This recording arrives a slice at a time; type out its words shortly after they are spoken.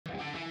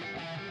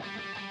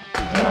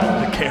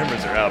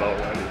cameras are out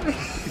already.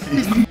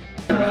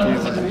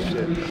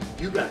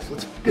 You guys,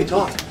 let's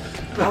talk.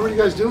 How are you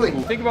guys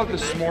doing? Think about the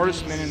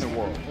smartest men in the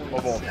world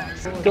of all time.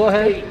 Go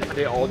ahead.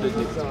 They all did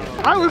this.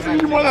 I listen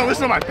to you more than I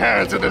listen to my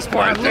parents at this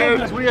point, dude.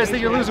 What do you guys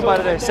think you're losing by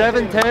today?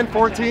 7, 10,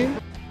 14?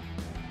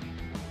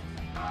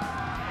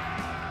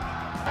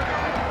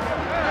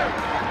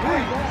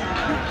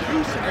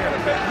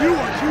 You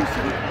are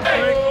juicing it.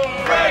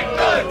 Break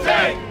the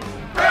tank!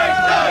 Break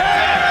the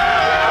tank!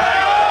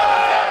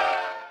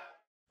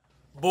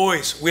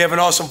 Boys, we have an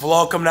awesome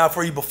vlog coming out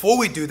for you. Before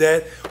we do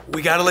that,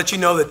 we gotta let you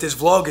know that this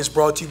vlog is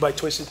brought to you by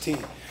Twisted Tea.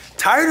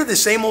 Tired of the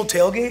same old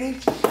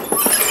tailgating?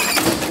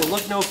 Well,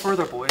 look no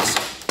further, boys.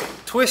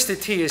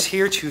 Twisted Tea is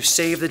here to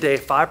save the day.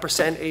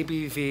 5%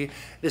 ABV.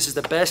 This is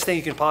the best thing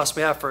you can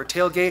possibly have for a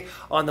tailgate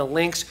on the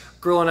links,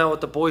 grilling out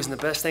with the boys. And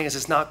the best thing is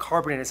it's not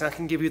carbonated. It's not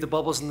gonna give you the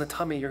bubbles in the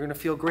tummy. You're gonna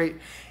feel great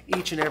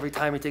each and every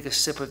time you take a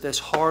sip of this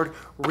hard,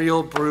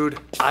 real brewed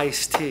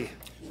iced tea.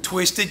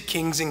 Twisted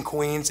Kings and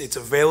Queens. It's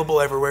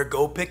available everywhere.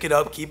 Go pick it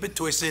up. Keep it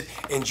twisted.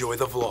 Enjoy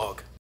the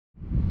vlog.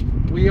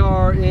 We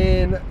are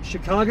in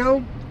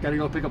Chicago. Gotta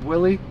go pick up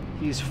Willie.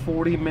 He's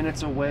 40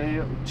 minutes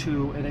away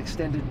to an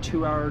extended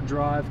 2-hour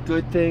drive.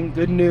 Good thing,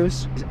 good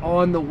news. He's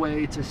on the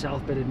way to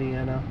South Bend,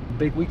 Indiana.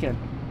 Big weekend,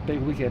 big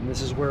weekend.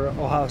 This is where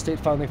Ohio State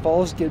finally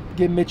falls. Get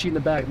Mitchie in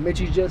the back.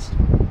 Mitchie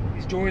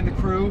he's joined the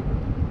crew.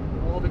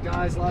 All the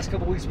guys the last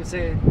couple weeks been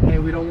saying, hey,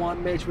 we don't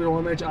want Mitch, we don't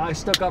want Mitch. I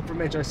stuck up for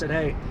Mitch. I said,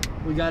 hey,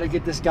 we gotta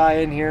get this guy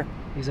in here.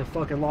 He's a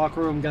fucking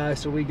locker room guy,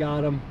 so we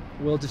got him.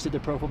 Will just did the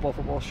Pro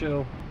Football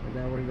show, and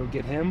now we're gonna go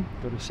get him,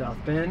 go to South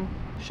Bend.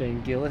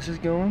 Shane Gillis is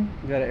going.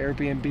 We got an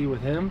Airbnb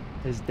with him,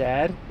 his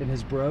dad, and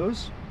his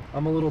bros.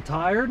 I'm a little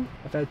tired.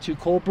 I've had 2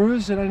 cold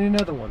brews, and I need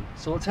another one.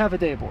 So let's have a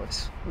day,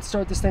 boys. Let's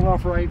start this thing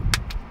off right,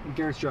 and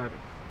Garrett's driving.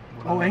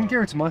 Oh, and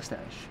Garrett's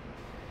mustache.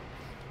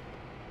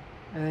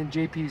 And then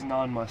JP's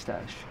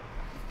non-mustache.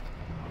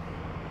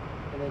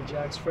 And then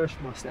Jack's fresh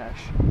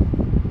mustache.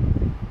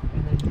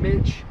 And then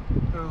Mitch,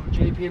 who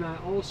JP and I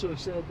also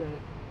said that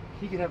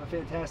he could have a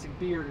fantastic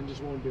beard and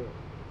just won't do it.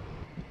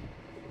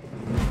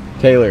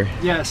 Taylor.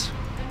 Yes.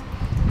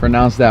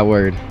 Pronounce that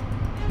word.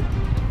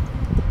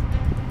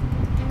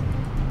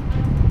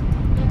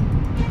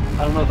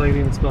 I don't know if I can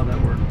even spell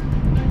that word.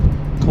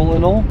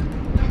 Colonel?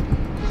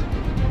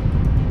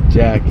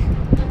 Jack.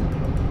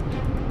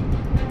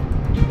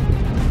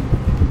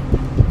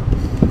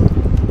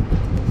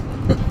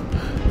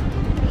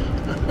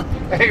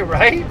 Hey,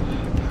 right?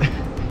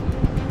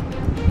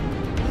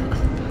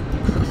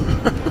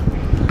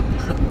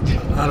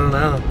 I don't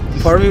know.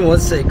 Part of me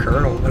wants to say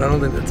Colonel, but I don't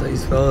think that's how you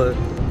spell it.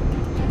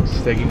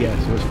 Just take a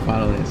guess. What's your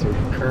final answer?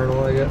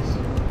 Colonel, I guess.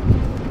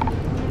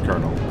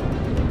 Colonel.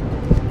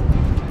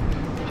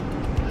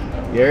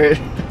 Garrett?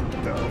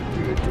 No,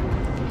 dude.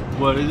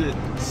 What is it?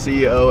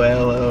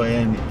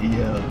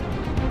 C-O-L-O-N-E-L.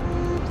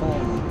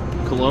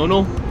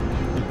 Colonel?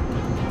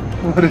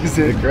 What is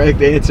The it?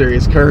 correct answer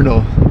is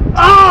Colonel.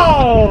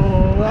 Oh!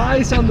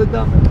 I sound the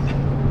dumbest.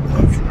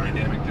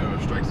 Dynamic duo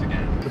strikes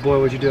again. Good boy,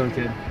 what you doing,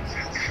 kid?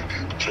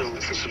 Chilling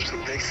for some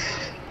snacks.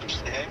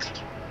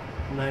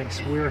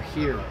 Nice, we're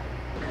here.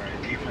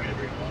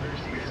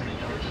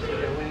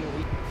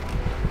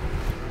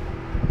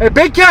 Hey,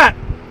 Big Cat!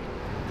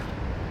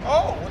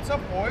 Oh, what's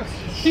up, boys?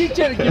 He's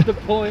trying to get the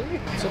point.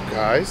 What's up,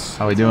 guys?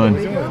 How we doing?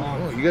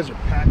 Oh, you guys are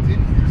packed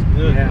in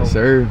here. Yeah. Yes,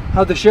 sir.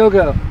 How'd the show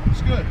go?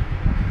 It's good.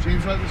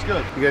 James Weather's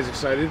good. You guys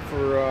excited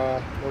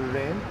for Notre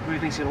Dame? Who do you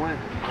think's gonna win?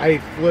 I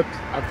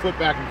flipped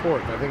back and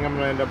forth. I think I'm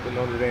gonna end up in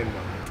Notre Dame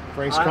though.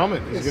 Frank's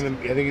coming. I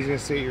think he's gonna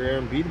stay at your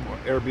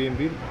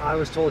Airbnb tomorrow. I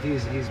was told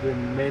he's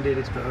been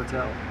mandated to the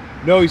hotel.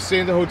 No, he's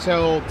staying at the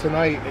hotel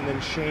tonight, and then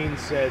Shane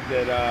said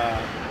that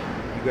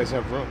you guys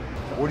have room.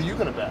 What are you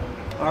gonna bet?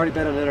 I already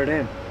bet on Notre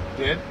Dame.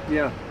 Did?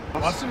 Yeah.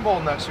 Bussin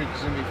Bowl next week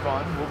is gonna be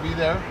fun. We'll be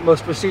there.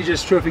 Most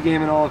prestigious trophy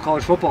game in all of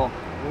college football.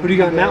 Who do you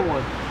got in that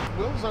one?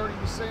 Will's already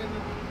was saying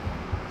that.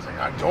 He's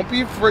like, don't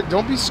be afraid.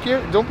 Don't be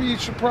scared. Don't be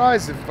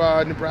surprised if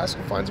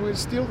Nebraska finds a way to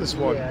steal this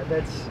one. Yeah,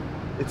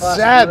 it's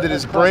sad that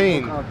his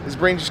brain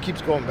just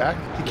keeps going back.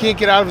 He can't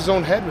get out of his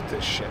own head with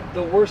this shit.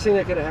 The worst thing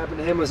that could have happened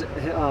to him was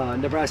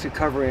Nebraska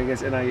covering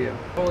against NIU.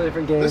 Totally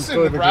different game.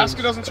 Listen,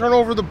 Nebraska doesn't turn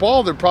over the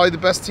ball. They're probably the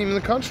best team in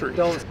the country.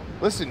 Don't.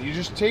 Listen, you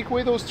just take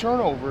away those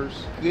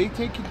turnovers. They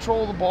take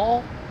control of the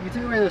ball. You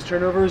take away those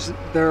turnovers,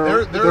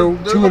 they're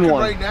 2-1 2-1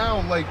 right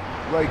now, like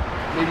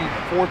maybe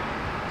 4th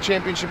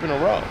championship in a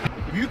row.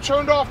 If you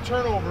turned off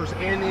turnovers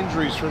and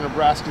injuries for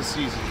Nebraska's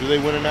season, do they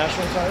win a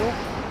national title?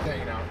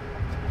 Hanging out.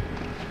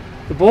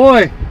 The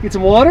boy, get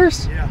some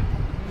waters? Yeah.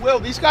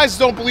 Will, these guys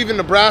don't believe in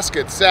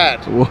Nebraska. It's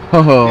sad.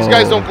 Whoa. These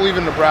guys don't believe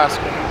in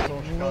Nebraska.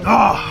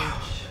 Oh,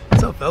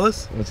 what's up,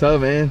 fellas? What's up,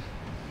 man?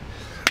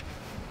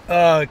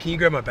 Can you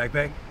grab my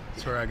backpack?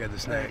 That's where I got the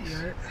snacks.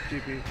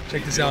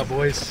 Check this out,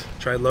 boys.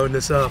 Try loading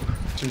this up.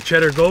 Some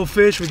cheddar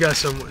goldfish. We got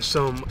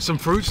some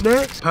fruit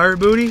snacks. Pirate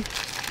booty.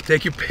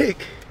 Take your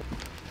pick.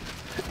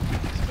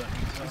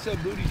 You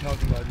said booty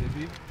talking about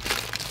JP.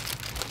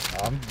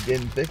 I'm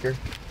getting thicker.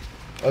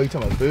 Oh, you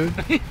talking about food?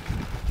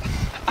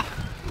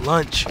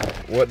 Lunch.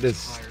 What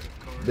does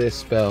this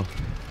spell?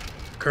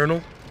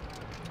 Colonel.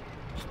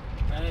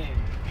 Dang.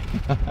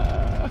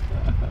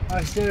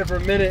 I stayed there for a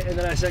minute and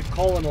then I said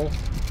colonel.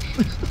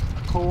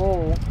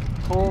 Colonel.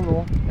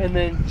 And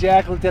then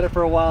Jack looked at it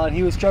for a while and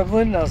he was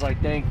struggling and I was like,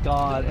 thank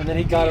God. And then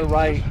he got it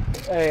right.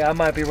 Hey, I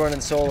might be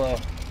running solo.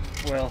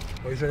 Well.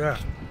 What do you say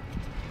that?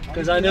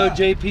 Because I know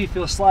JP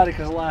feels slighted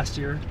because of last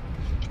year.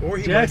 Or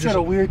he Jack's got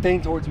a weird thing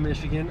towards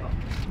Michigan.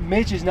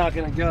 Mitch is not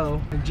going to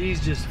go. And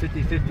G's just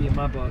 50-50 in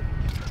my book.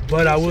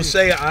 But I will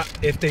say,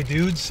 if they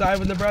do side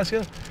with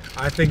Nebraska,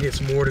 I think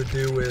it's more to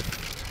do with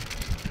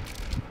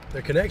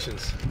their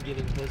connections.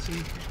 Getting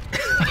pussy.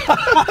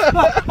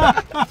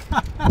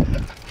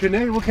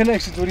 What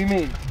connections? What do you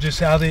mean? Just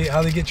how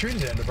they get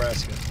treated at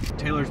Nebraska.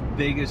 Taylor's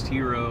biggest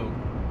hero,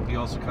 he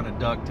also kind of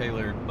ducked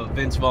Taylor, but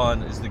Vince Vaugh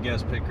is the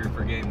guest picker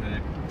for game day.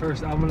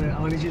 First, I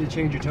need you to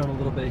change your tone a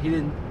little bit. He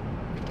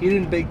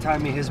didn't big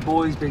time me. His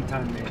boys big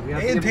time me.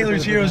 And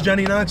Taylor's hero is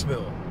Johnny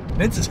Knoxville.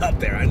 Vince is up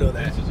there. I know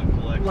that. This is a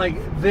collective. Like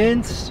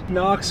Vince,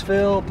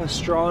 Knoxville,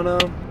 Pastrana,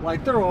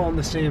 like they're all in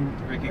the same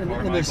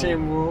in the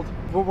same world.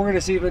 But we're gonna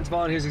see Vince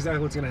Vaugh. Here's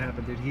exactly what's gonna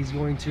happen, dude. He's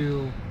going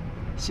to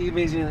see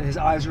me. His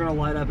eyes are gonna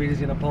light up. And he's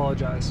gonna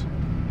apologize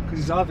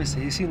because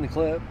he's seen the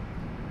clip.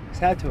 He's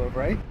had to have,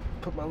 right?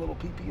 Put my little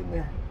pee-pee in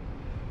there.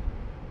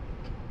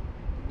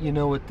 You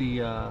know, with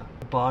the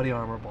body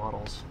armor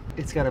bottles,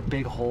 it's got a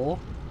big hole,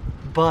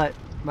 but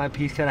my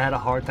piece kind of had a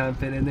hard time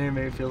fitting in there.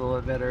 Made me feel a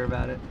little bit better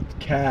about it.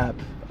 Cap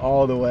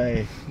all the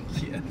way.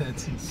 Yeah,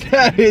 that's insane.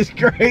 That is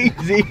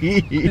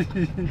crazy.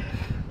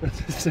 That's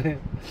insane.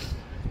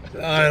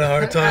 I had a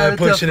hard time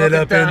pushing it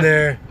up in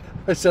there.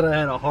 I said I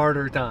had a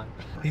harder time.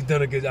 He's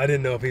done a good. I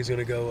didn't know if he's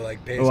gonna go like.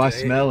 Oh, I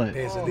smell it.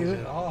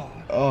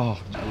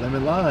 Oh,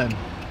 lemon lime.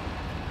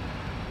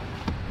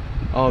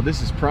 Oh,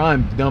 this is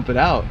prime. Dump it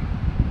out.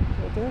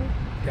 Right there.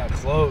 got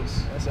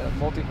close. That's a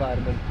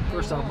multivitamin.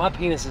 First off, my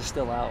penis is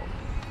still out.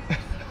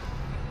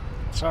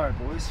 Sorry,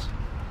 boys.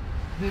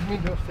 Didn't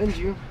mean to offend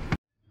you.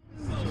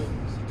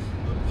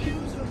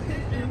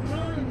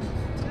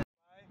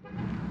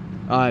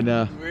 I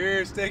know.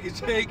 Weird steak and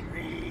shake.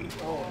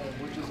 Oh,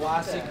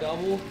 classic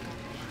double.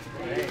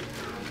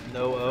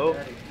 No O.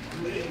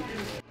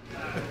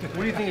 What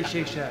do you think of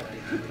Shake Shack?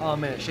 Oh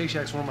man, Shake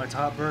Shack's one of my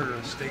top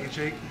burgers. Steak and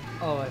shake.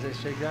 Oh, I say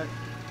Shake Shack?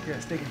 Yeah,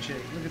 steak and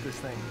shake. Look at this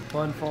thing.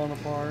 Bun falling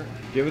apart.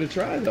 Give it a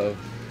try though.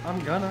 I'm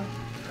gonna.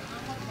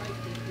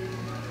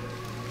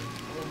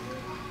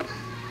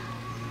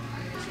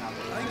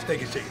 I think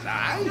steak and shake is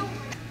alright.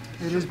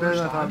 It is better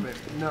than I thought.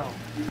 No.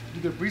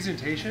 The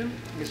presentation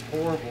is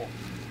horrible,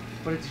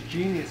 but it's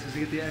genius because they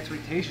get the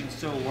expectations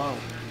so low.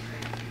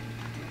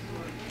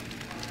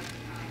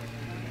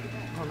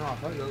 Oh no, I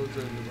thought that was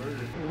in the burger.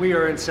 We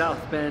are in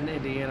South Bend,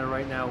 Indiana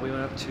right now. We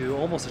went up to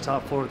almost the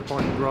top floor of the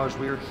parking garage.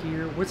 We are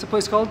here. What's the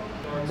place called?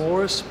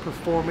 Morris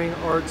Performing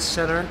Arts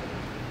Center.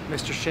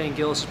 Mr. Shane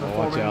Gillis is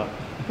performing. Watch out.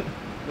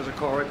 There's a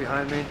car right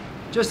behind me.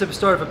 Just the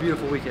start of a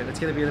beautiful weekend. It's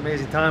going to be an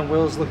amazing time.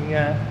 Will's looking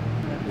at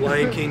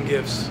Lion King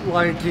gifts.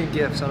 Lion King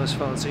gifts on his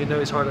phone, so you know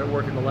he's hard at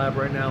work in the lab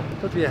right now.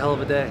 It'll be a hell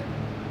of a day.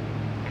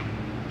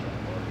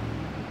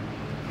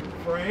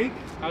 Frank,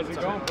 how's it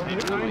going?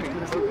 Perfect timing.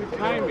 Perfect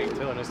timing.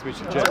 Taylor, nice to meet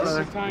you.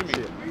 Perfect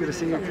timing. Good to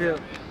see you too.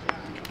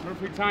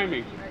 Perfect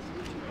timing.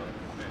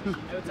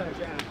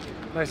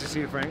 Nice to see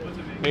you, Frank.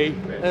 Hey.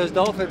 Those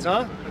Dolphins,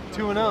 huh?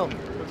 2-0.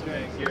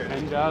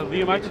 And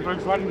Liam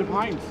Eichenberg's riding the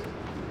Pines.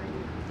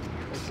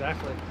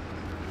 Exactly.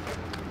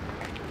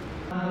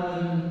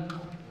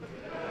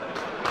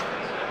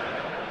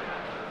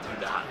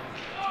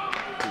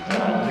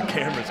 The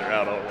cameras are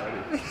out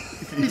already.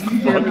 These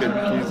fucking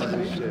pieces of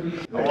shit.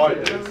 How are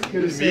you? Good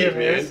to see you,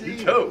 man. You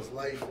chose.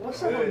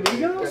 What's up,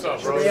 amigo? What's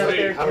up, bro? Stay out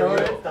there killing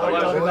it. Talk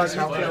about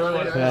you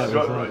killing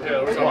it. Yeah,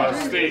 we're talking about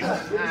Steve.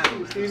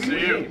 See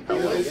you.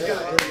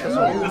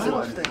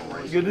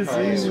 Good to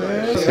see you,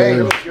 man. Hey,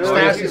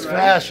 Fast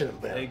fashion,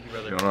 man. Thank you,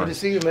 brother. Good to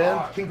see you, man.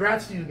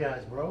 Congrats to you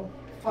guys, bro.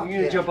 Fuck You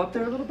gonna yeah. jump up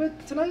there a little bit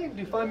tonight?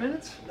 Do 5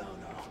 minutes?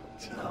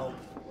 No.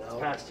 It's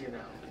past you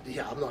now.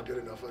 Yeah, I'm not good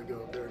enough to go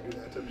up there and do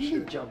that type of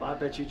You shit. jump. I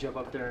bet you jump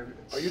up there.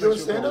 Are you doing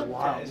stand-up?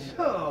 Wow.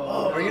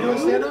 Oh, are you doing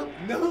stand-up?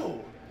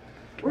 No.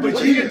 But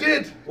What you if you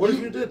did? What if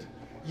you did?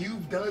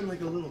 You've done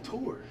like a little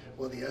tour.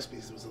 Well, the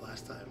ESPYs was the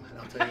last time, and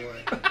I'll tell you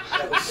what.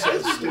 That was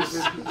so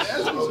stupid.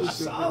 That was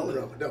solid.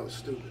 Bro. No, it was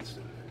stupid.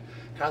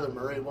 Kyler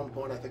Murray at one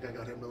point, I think I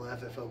got him to laugh.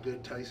 That felt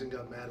good. Tyson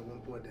got mad at one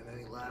point, and then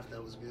he laughed.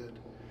 That was good.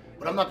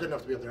 But I'm not good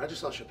enough to be up there. I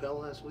just saw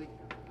Chappelle last week.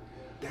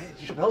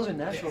 Chappelle's in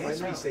Nashville right That's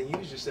what now. he's saying. You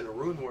was just in a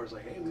room where it's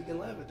like, hey, we can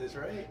laugh at this,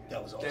 right?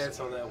 That was awesome. That's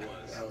how that was.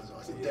 That was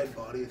awesome. Yeah. Dead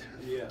body.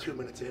 Yeah. 2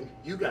 minutes in.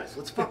 You guys,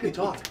 let's fucking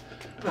talk.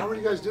 How are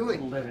you guys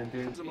doing? Living,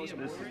 dude.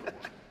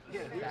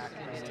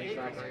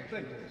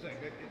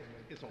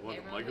 Want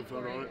the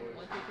microphone on it?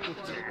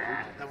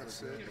 That was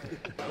sick.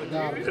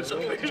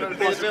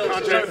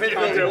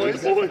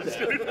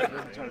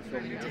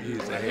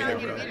 Jeez, I hate it,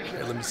 bro.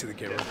 Hey, let me see the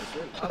camera.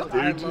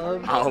 Dude,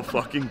 I'll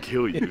fucking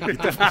kill you.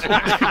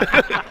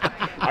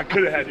 I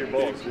could have had your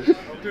balls.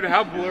 Dude,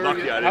 how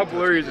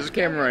blurry is this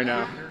camera right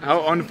now?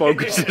 How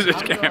unfocused is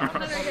this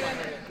camera?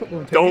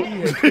 Don't.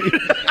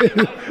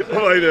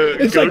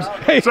 It's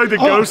like the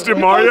ghost in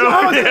Mario.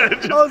 I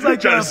was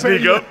like, trying to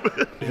sneak up.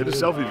 Hit a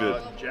selfie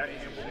vid.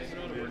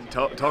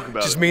 Talk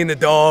about just it. me and the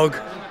dog.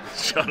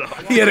 Shut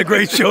up. He had a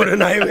great show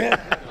tonight, man.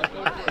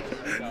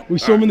 We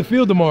saw him in the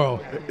field tomorrow.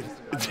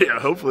 Yeah,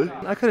 hopefully.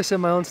 I could have said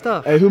my own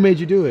stuff. Hey, who made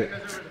you do it?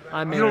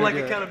 I made You don't her like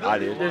do it.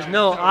 accountability? I did. There's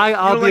no,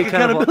 I'll be like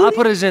accountable. accountability? I'll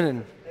put a Zin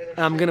in.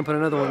 I'm gonna put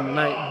another one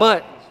tonight.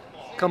 But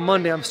come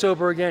Monday, I'm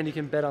sober again. You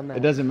can bet on that.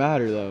 It doesn't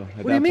matter though.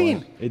 What do you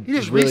mean? You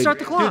just restart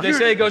the clock. They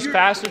say it goes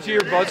faster to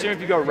your bloodstream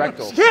if you go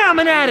rectal. Yeah, I'm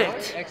an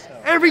addict.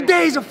 Every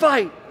day's a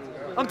fight.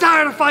 I'm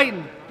tired of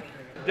fighting.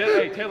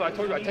 Hey, Taylor, I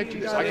told you I texted you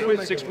this. I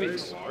quit 6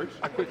 weeks.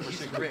 I quit for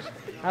 6 weeks.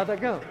 How'd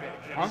that go?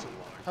 Huh?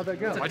 How'd that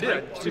go? I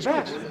did. 6 You're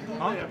back. weeks.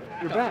 Huh?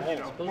 You're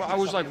back. Well, I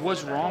was like,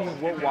 what's wrong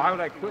with why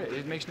would I quit?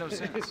 It makes no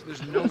sense.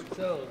 There's no.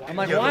 I'm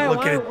like, Yo, why? look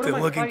what at am I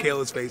look at fighting?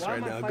 Kayla's face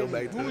right now. Go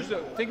back to Who's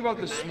it. think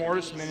about the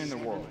smartest men in the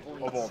world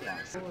of all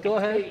time. Go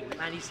ahead.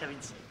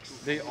 97.6.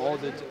 They all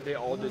did it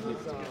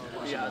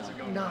together.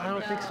 No, I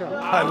don't think so.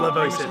 I love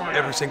how he said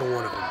every single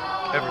one of them.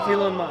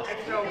 Elon Musk.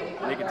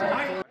 Make it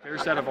team.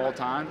 Favorite stat of all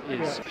time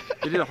is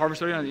they did a Harvard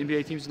study on the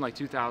NBA teams in like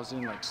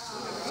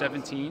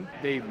 2017.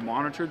 They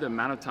monitored the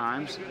amount of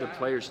times the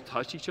players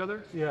touched each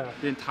other the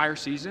entire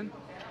season,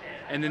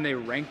 and then they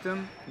ranked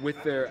them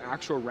with their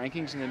actual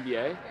rankings in the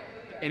NBA,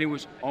 and it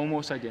was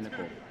almost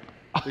identical.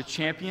 The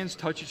champions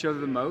touched each other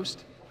the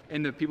most,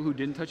 and the people who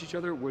didn't touch each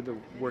other were the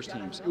worst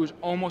teams. It was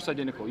almost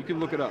identical. You can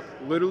look it up.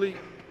 Literally,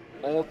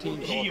 all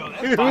teams. Me up,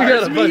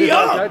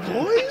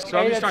 boys. So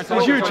I'm just trying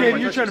to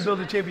You're trying to build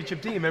a championship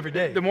team every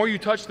day. The more you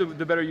touch, the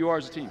better you are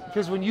as a team.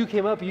 Because when you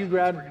came up, you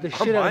grabbed the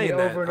I'm shit out of me buying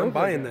that. over and over. I'm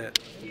buying that.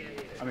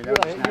 I mean, You're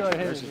that was like, natural.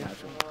 hey, This is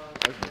natural.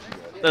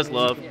 That's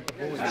love.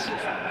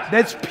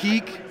 That's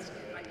peak.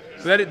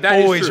 That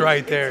Boys is true.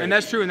 right there. And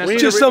that's true. And that's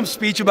Just some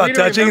speech about need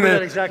to touching, remember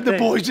and that exact the thing.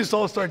 boys just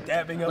all start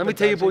dapping up. Let me and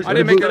tell you, touching. boys. I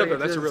didn't make that up though.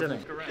 That's a real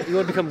thing. You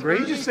want to become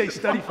great? You just say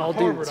study for All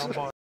Harvard dudes. on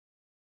bar.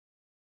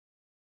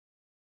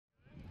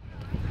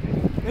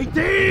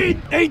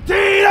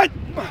 18!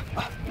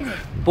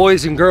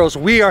 Boys and girls,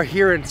 we are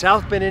here in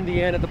South Bend,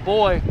 Indiana. The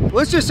boy,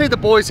 let's just say the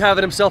boy's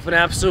having himself an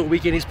absolute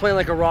weekend. He's playing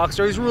like a rock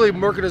star. He's really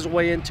working his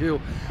way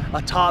into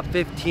a top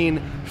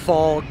 15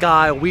 fall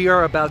guy. We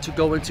are about to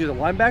go into the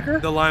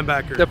linebacker. The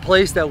linebacker. The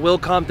place that Will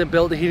Compton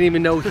built that he didn't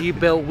even know he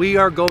built. We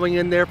are going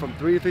in there from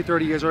 3 to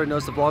 3:30. You guys already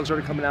noticed the vlog's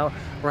already coming out.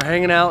 We're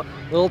hanging out,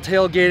 little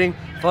tailgating,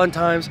 fun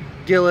times.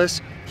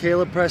 Gillis,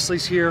 Caleb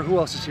Pressley's here. Who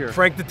else is here?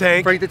 Frank the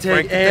Tank. Frank the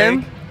Tank.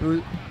 And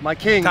who, my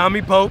king.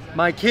 Tommy Pope.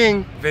 My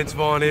king. Vince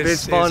Vaugh is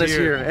Vince Vaugh is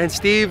here. And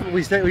Steve,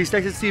 we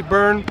texted Steve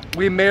Byrne.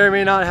 We may or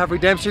may not have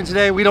redemption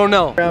today. We don't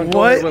know.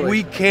 What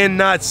we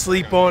cannot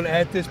sleep on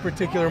at this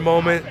particular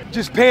moment,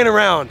 just pan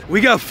around.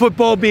 We got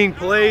football being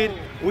played.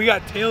 We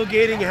got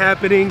tailgating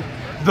happening.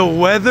 The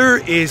weather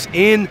is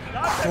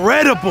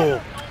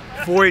incredible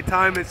for a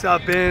time in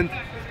South Bend.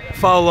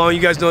 Follow along.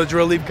 You guys know the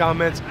drill. Leave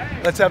comments.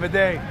 Let's have a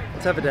day.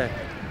 Let's have a day.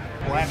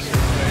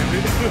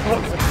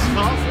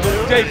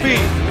 JP,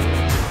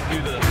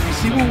 you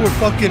see what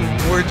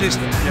we're just,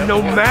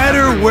 no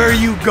matter where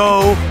you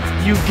go,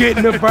 you get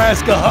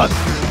Nebraska Huskers.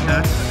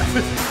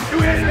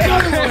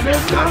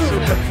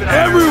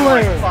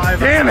 Everywhere.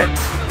 Damn it.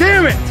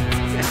 Damn it.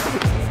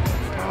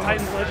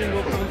 Titans legend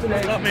Will Compton.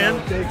 What's up,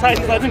 man?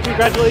 Titans legend,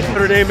 congratulations.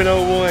 Notre Dame in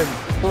 01.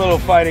 A little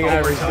fighting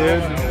Irish,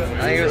 dude.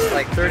 I think it was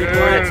like 34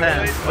 to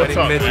 10. What's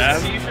up, man?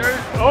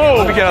 Oh,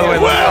 Let me get out of the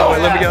way.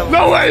 Let me get out of the way.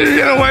 No way you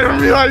get away from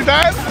me like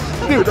that.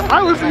 Dude,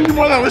 I listen to you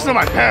more than I listen to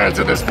my parents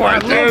at this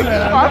point, dude.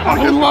 I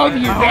fucking love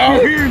you,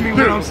 bro. You hear me,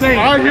 what I'm saying?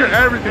 I hear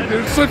everything,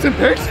 dude. Slips and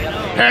picks,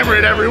 hammer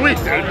it every week,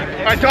 dude.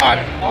 I got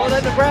it. All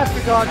that Nebraska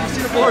talk, you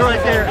see the boy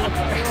right there.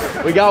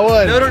 We got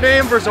one. Notre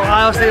Dame versus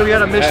Ohio State. We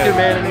got a Michigan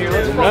man in here.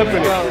 Let's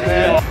fucking go,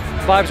 man.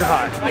 Vibes are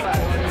high.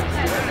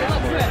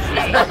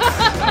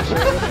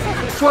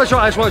 I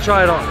just want to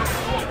try it on.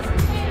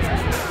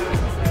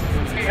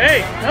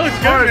 Hey, that looks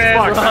good,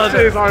 man. That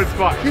is hard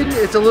spot.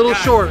 It's a little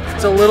short.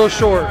 It's a little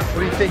short. What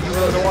do you think? You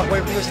willing to walk away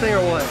from this thing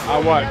or what? I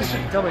watch.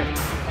 Tell me.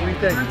 What do you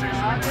think?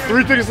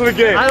 3 tickets to the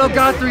game. I don't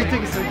got 3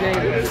 tickets to the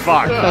game.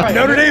 Fuck.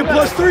 Notre Dame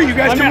 +3. You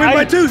guys can win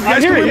by 2. You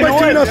guys can win by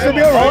 2 and I'll still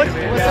be all right.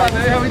 What's up,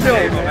 man? How we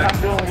doing?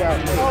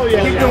 Oh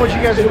yeah, keep doing what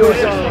you guys are doing.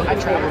 I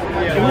tried.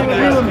 We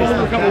were in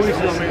Boulder a couple weeks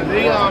ago, man.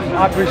 They I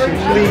appreciate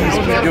it. please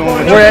keep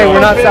doing it.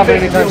 We're not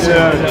stopping anytime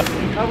soon.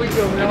 How we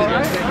doing? All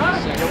right?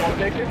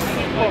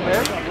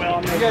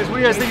 What do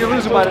you guys think you're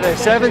losing by today?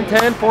 7,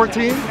 10,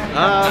 14?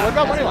 What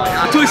got money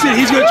line? Twisted,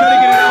 he's going to try to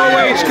get an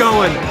OH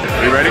going.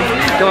 Are you ready?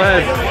 Go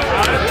ahead.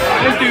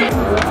 Give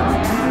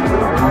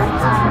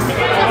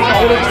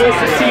him a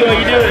twisted tea while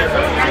you do it.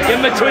 Give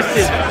him a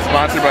twisted.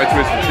 Sponsored by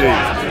Twisted Tea.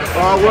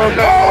 Well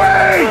done.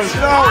 OH!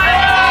 No!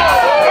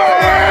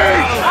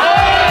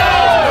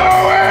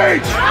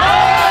 OH!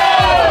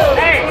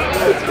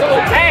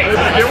 Hey!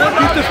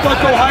 Keep the fuck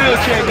Ohio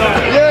chant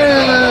going.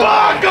 Yeah!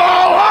 Fuck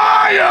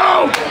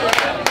Ohio!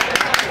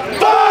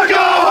 Fuck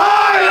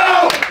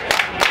Ohio!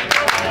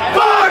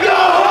 Fuck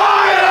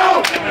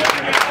Ohio!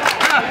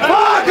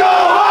 Fuck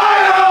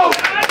Ohio!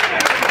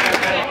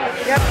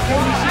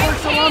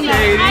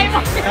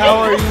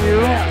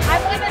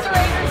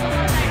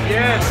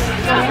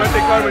 The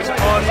birthday card was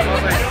awesome. I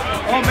was like,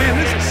 oh man,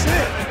 this is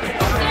sick.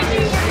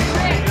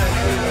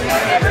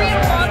 Every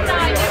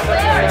alumni that was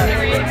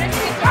there is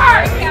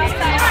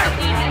outside of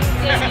the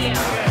stadium.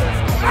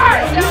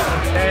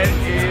 That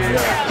is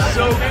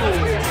so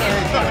cool.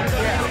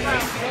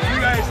 You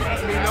guys,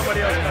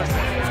 nobody else does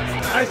that.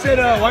 I said,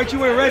 why aren't you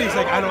wearing red? He's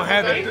like, I don't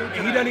have it.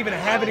 He doesn't even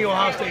have any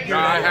Ohio State gear.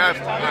 No, I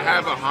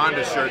have a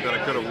Honda shirt that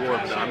I could have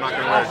worn, but I'm not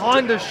going to wear A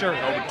Honda shirt.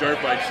 a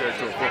dirt bike shirt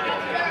to a football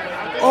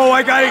game. Oh,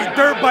 I got a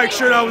dirt bike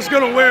shirt I was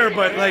going to wear,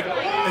 but like,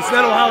 it's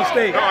not Ohio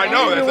State. No, I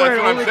know. That's what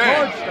I'm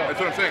saying. That's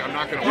what I'm saying. I'm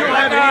not going to wear it. You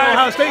don't have any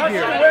Ohio State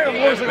gear.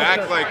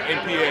 Back like in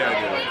PA, I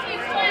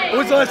did.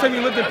 When's the last time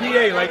you lived in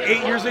PA? Like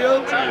 8 years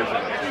ago? 2 years ago.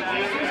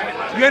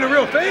 You ain't a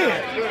real fan.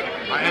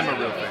 I am a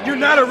real fan. You're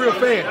not a real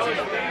fan.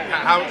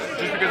 How?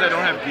 Just because I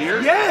don't have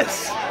gear?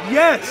 Yes.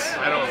 Yes.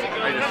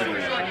 I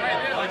disagree.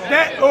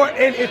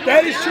 And if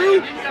that is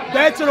true,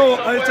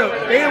 it's a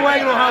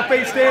bandwagon Ohio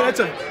State stand.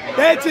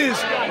 That's as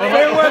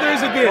fair weather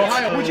as it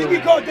gets. Would you be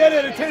called that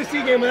at a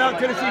Tennessee game without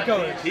Tennessee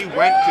colors? He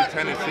went to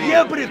Tennessee.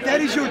 Yeah, but if that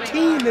is your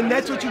team, then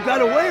that's what you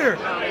gotta wear.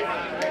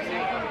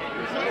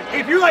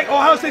 If you're like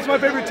Ohio State's my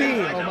favorite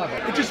team,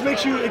 it just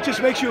makes you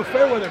a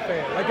fair weather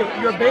fan. Like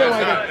you're a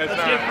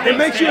bandwagon. It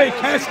makes you a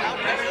cast.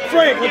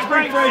 Frank, let's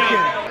bring Frank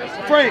in.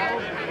 Frank,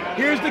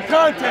 here's the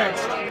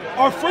context.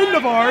 Our friend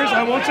of ours,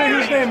 I won't say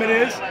whose name it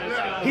is,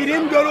 he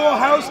didn't go to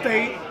Ohio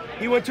State.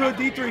 He went to a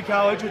D3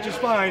 college, which is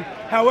fine.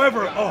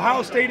 However,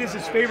 Ohio State is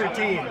his favorite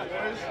team.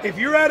 If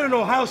you're at an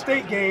Ohio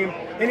State game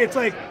and it's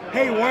like,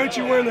 hey, why aren't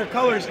you wearing their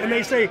colors? And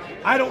they say,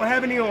 I don't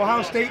have any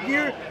Ohio State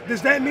gear,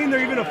 does that mean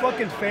they're even a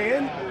fucking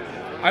fan?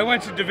 I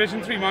went to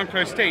Division III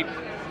Montclair State.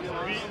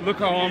 Look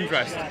how I'm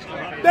dressed.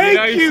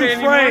 Thank you,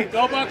 Frank.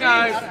 Go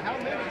Buckeyes.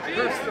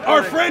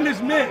 Our friend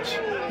is Mitch.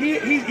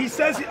 He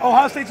says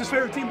Ohio State's his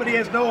favorite team, but he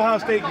has no Ohio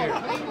State gear.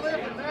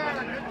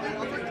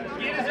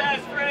 Get his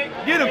ass, Frank.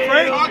 Get him,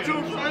 Frank. Talk to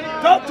him, Frank.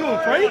 Talk to him,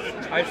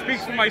 Frank. I speak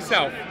for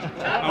myself.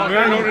 I'm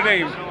wearing Notre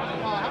Dame.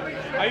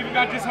 I even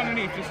got this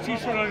underneath, this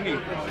t-shirt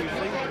underneath.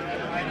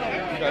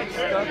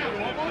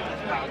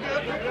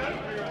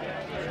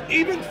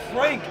 Even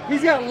Frank,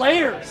 he's got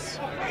layers.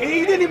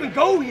 He didn't even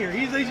go here.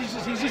 He's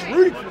just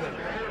rooting for them.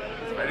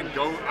 I didn't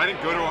go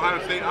to Ohio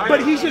State either.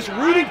 But he's just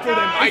rooting for them.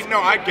 I get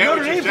Notre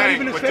what you're Dame's not saying,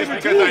 even his but just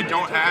favorite because I team.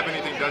 don't have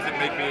anything doesn't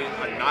make me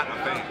not a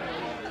fan.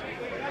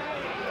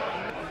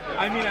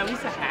 I mean, at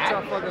least a hat.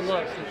 That's how fucking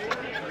look.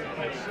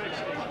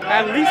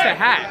 At least a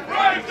hat.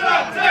 Frank the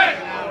Tank!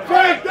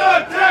 Frank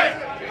the Tank!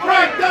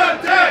 Frank the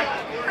Tank!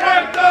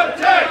 Frank the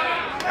Tank!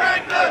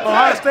 Frank the Tank!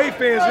 Ohio State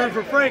fans root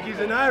for Frank. He's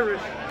an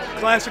Irish.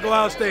 Classic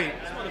Ohio State.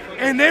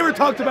 And they were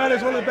talked about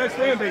as one of the best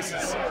fan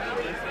bases.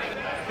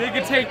 They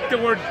could take the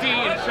word D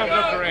and shove it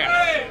up their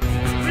ass.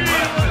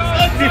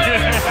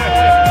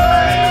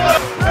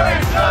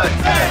 Frank the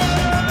Tank!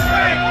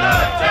 Frank the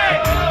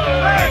Tank!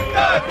 Frank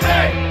the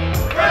Tank!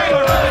 Frank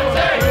the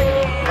Tank!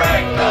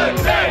 Frank the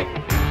Tank!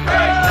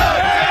 Frank the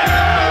Tank!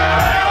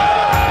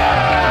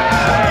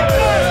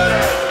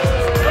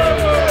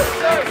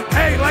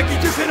 Hey, like you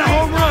just hit a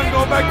home run,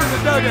 go back to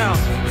the dugout.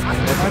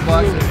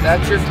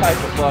 That's your type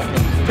of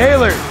fucking.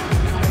 Taylor,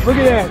 look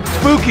at that.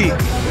 Spooky.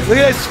 Look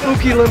at that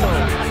spooky limo.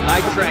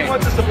 Night train. He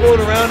wants us to pull it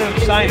around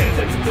and sign it.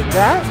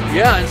 That?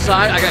 Yeah,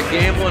 inside I got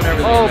Gamble and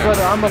everything. Oh,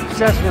 brother, I'm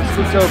obsessed with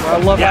Spooktober. I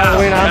love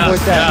Halloween. I'm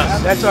with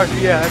that. That's our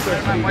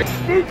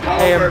spook.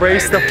 Hey,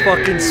 embrace the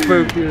fucking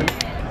spook, dude.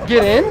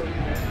 Get in?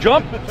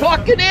 Jump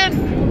fucking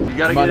in. You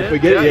gotta get in. If we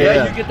get it,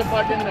 yeah. You get the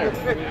fuck in there.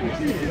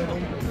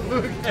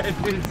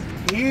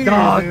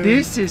 Dog,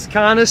 this is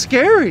kind of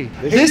scary.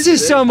 This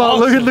is some.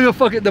 awesome. Look at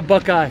fucking the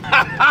Buckeye.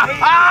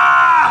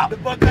 The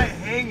Buckeye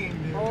hanging.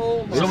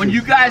 So when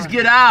you guys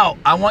get out,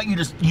 I want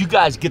you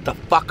guys get the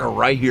fucker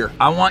right here.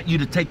 I want you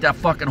to take that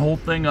fucking whole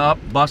thing up,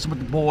 Bussin' With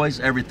The Boys,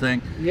 everything.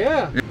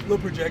 Yeah. Little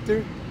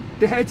projector.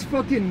 That's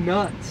fucking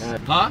nuts.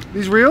 Huh?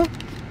 These real?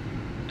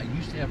 I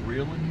used to have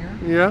reel in here.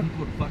 Yeah. You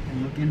put a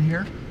fucking look in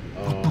here.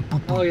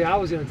 Oh yeah, I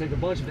was gonna take a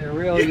bunch if they were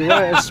real. You're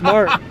right. That's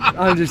smart.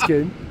 I'm just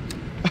kidding.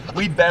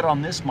 We bet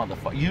on this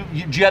motherfucker.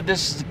 Did you have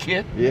this as a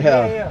kid?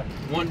 Yeah.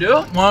 Want to do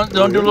it? Want to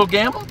do a little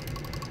gamble?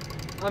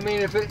 I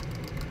mean, if it.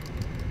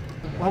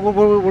 What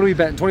are we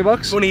betting? 20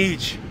 bucks? 20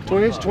 each.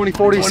 20 each? 20,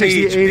 40, 20 60,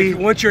 each. 80.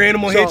 Once your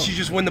animal hits, you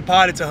just win the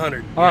pot. It's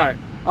 100. All right.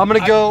 I'm gonna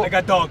go. I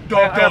got dog.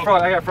 I got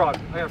frog. I got frog.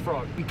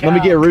 Let me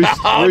get rooster.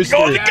 Go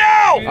to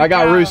go! I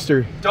got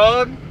rooster.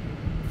 Dog,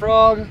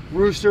 frog,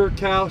 rooster,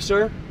 cow,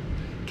 sir.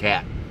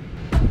 Cat.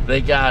 They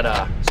got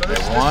So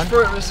this one.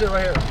 is it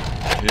right here.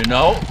 You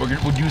know, we do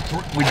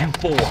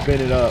 4.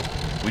 Spin it up.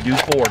 We do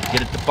 4 to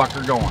get it the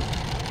fucker going.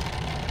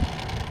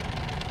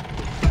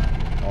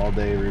 All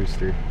day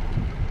rooster.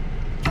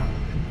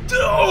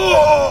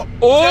 Oh!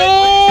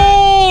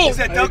 Is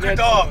that duck or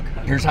dog?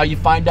 Here's how you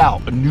find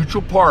out. A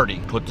neutral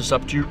party, put this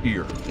up to your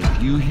ear.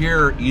 If you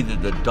hear either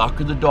the duck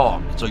or the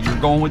dog, so you're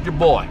going with your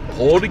boy,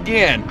 hold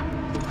again.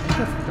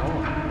 That's the dog.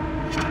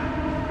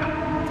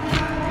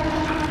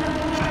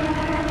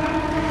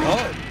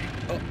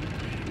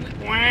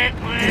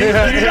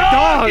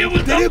 Dog. It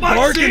was Did the it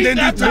bark and then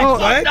do three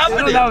claps?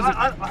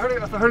 I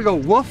heard it go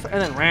woof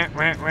and then rant,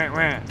 rant, rant,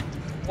 rant.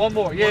 One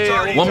more.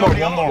 Yeah. One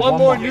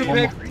more. New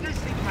pick.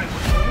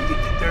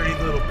 Dirty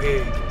little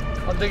pig.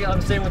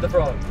 I'm staying with the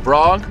frog.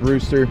 Frog?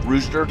 Rooster.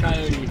 Rooster?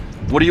 Coyote.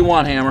 What do you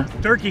want, Hammer?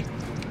 Turkey.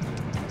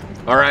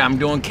 All right, I'm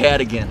doing cat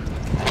again.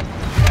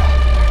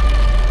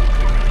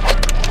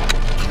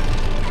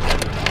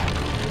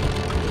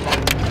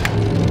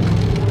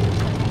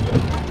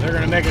 They're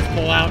gonna make us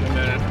pull out in a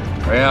minute.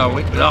 Yeah,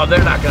 no,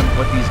 they're not gonna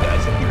put these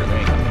guys in here. They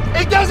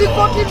ain't. It doesn't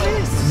fucking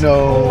miss.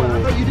 No.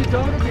 I thought you did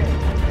dog again.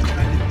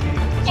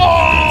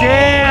 Oh!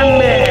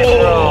 Damn it,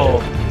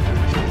 bro.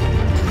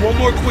 One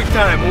more quick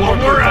time. One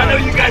more. I know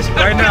you guys have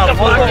right now. the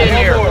fuck in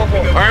here. All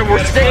right,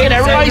 we're sticking.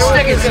 Everybody's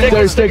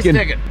sticking.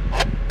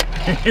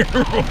 You're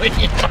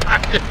ruining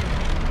mine.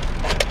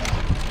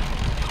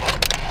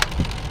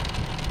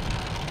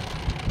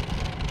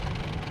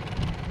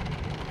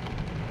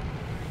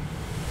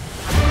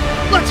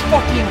 Let's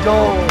fucking go.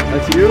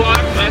 That's you?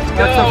 Let's go.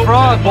 That's the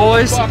frog,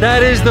 boys.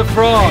 That is the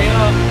frog.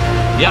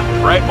 Yeah,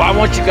 right. Well, I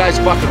want you guys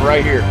fucking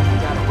right here. You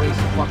gotta raise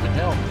the fucking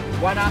hell.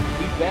 Why not?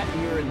 We bet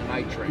here in the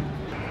night train.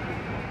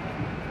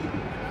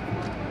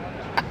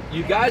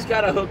 You guys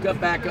gotta hook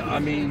up back up. I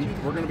mean,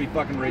 we're gonna be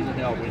fucking raising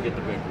hell when we get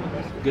the big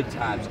one. Good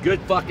times.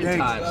 Good fucking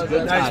times.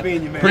 Good Nice times.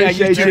 meeting you, man. Yeah,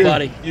 you too,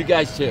 buddy. You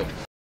guys too.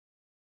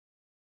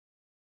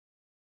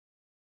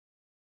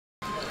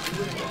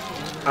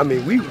 I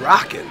mean, we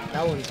rocking.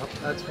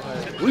 That's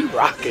fire. We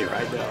rocking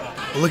right now.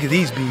 Well, look at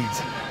these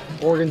beads.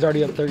 Oregon's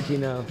already up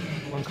 13 now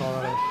on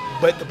Colorado.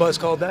 But the bus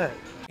called that.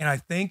 And I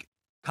think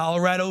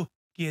Colorado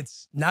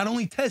gets not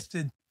only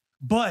tested,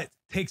 but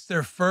takes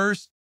their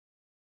first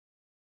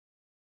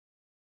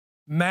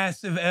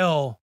massive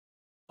L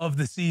of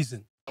the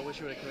season. I wish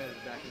you would have committed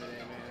back in the day,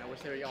 man. I wish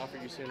they would have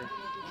offered you sooner.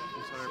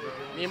 I'm sorry, bro.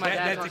 Me and my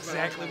dad That's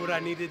exactly what I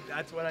needed.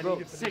 That's what I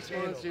needed for 6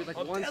 months, dude. Like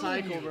one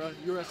cycle, bro.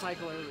 You were a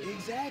cycle early.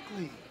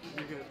 Exactly.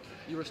 You're good.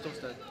 You were still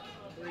stud.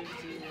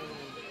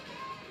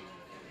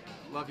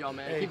 Love y'all,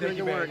 man. Hey, Keep thank doing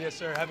you, your man. work. Yes,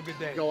 sir. Have a good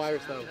day. Go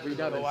Irish, though. We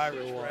done Go it.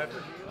 Irish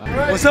forever.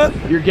 What's up?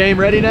 Your game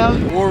ready now?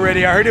 We're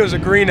ready. I heard it was a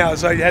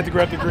greenhouse, so I had to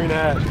grab the green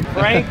hat.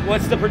 Frank,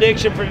 what's the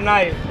prediction for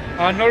tonight?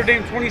 Notre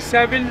Dame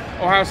 27,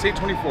 Ohio State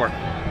 24.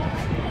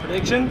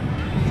 Prediction?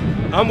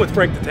 I'm with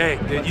Frank the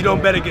Tank, dude. You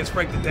don't bet against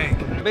Frank the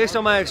Tank. Based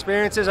on my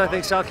experiences, I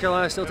think South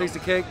Carolina still takes the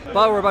cake.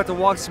 But we're about to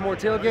walk some more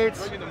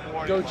tailgates.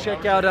 Go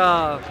check out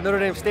Notre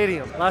Dame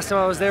Stadium. Last time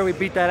I was there, we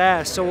beat that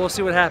ass, so we'll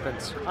see what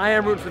happens. I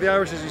am rooting for the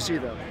Irish, as you see,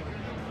 though.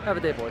 Have a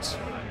day, boys.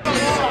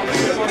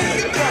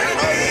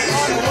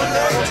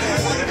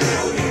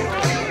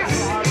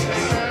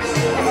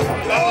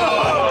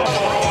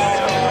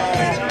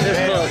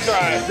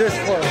 This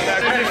close.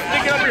 Just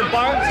stick it up your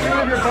butt. Stick it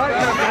up your butt.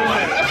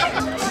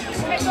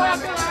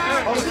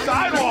 On the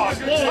sidewalk.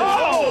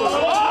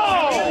 Whoa!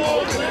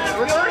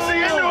 We're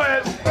nursing into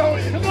it.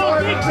 Come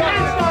on, big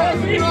style.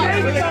 Big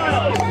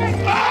style.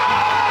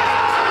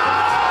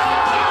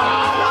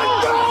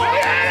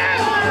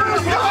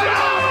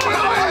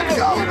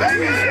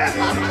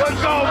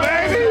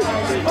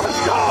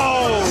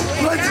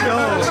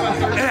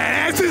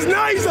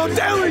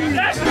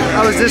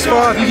 I was this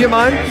far off. You get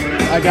mine?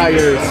 I got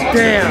yours.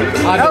 Damn.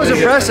 That was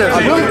impressive.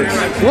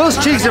 Will's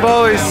cheeks have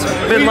always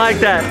been like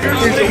that.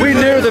 We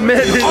knew the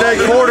minute that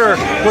quarter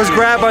was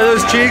grabbed by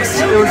those cheeks,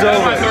 it was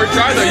over. My third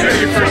try, though. You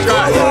made your first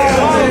shot.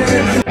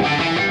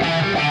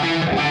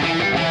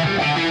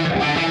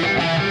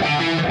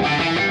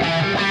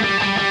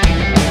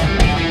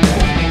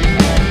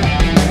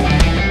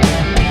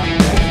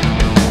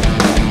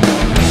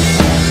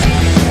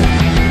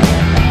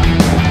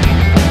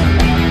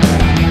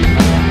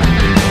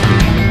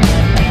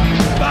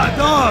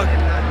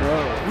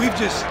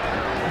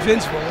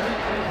 Vince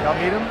Vaugh. Y'all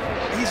meet him?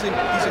 He's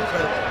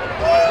incredible.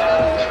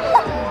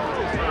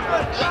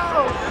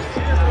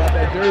 Got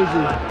that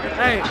jersey.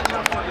 Hey,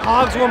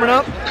 Hogs warming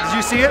up. Did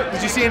you see it?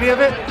 Did you see any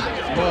of it?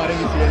 No, I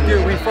didn't see any.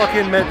 Dude, we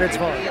fucking met Vince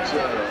Vaugh.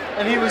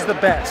 And he was the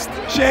best.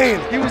 Shane.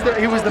 He was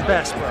the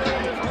best, bro.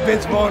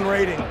 Vince Vaughn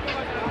rating.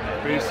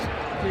 Beast.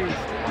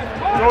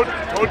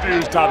 Told you he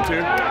was top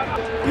 2.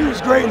 He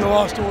was great in the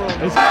Lost to World.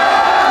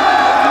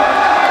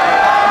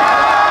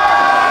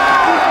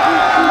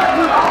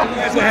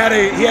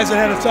 He hasn't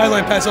had a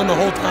sideline pass on the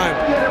whole time.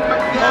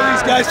 All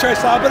these guys try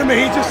stopping him, and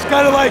he just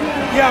kind of like,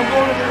 yeah, I'm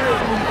going over here.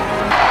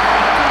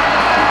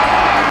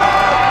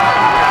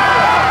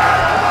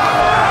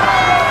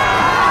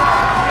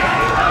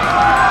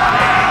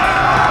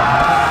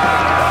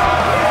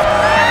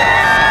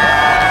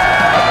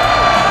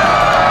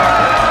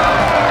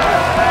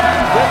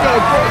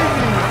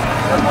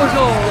 That was a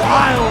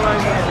while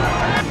right now.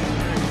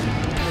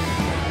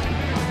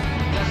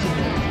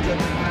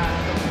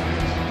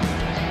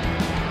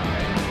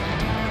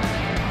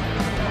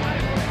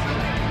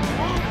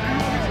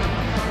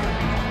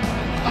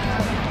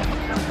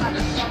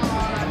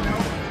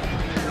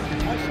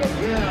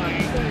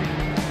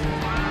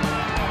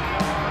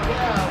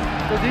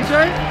 So DJ?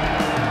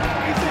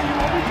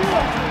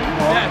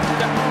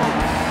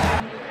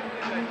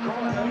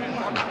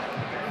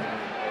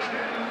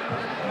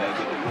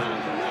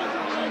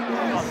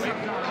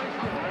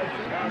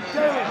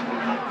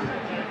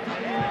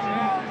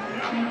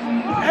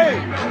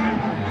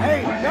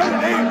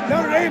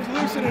 Dave's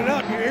loosening it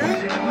up, you hear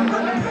it?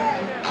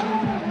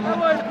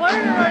 Nobody's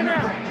playing it right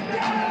now.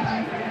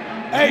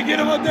 Hey, get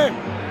him up there.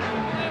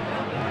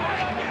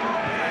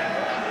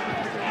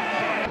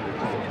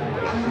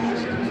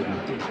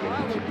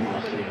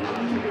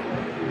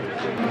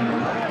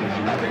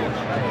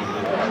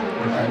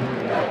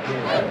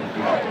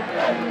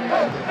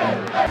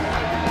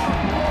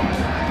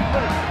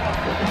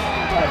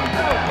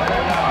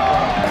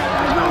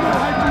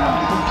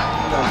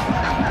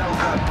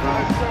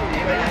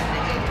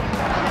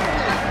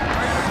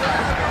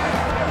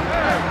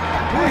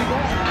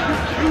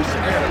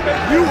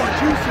 You are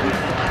juicing it.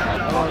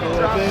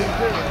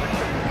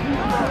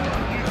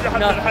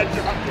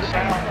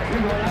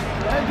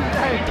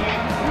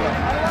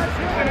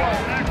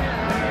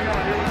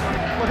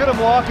 Look at him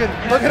walking.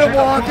 Look at him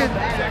walking.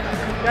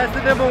 That's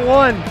the number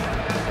one.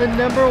 The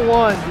number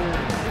one, dude.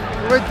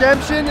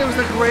 Redemption, it was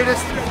the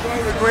greatest,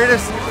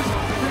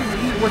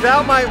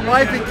 without my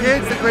wife and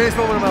kids, the greatest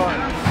moment of my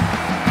life.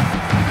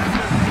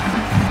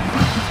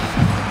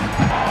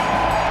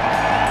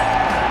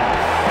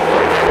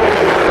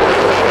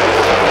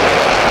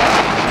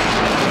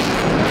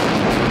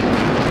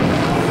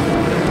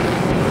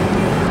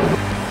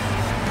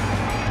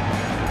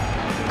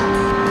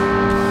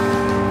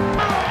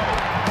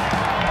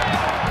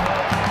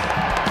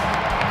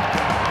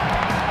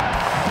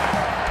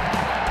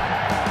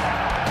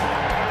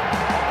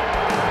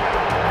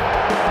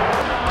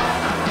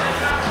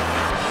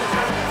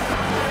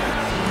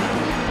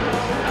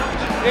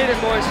 Need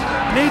it, boys.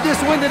 Need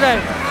this win today.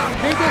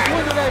 Need this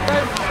win today,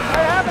 baby.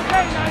 Hey, have a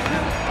day,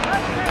 9-2.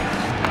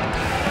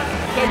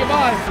 Say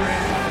goodbye.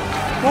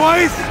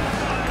 Boys,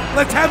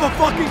 let's have a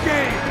fucking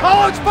game.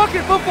 College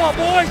fucking football,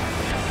 boys.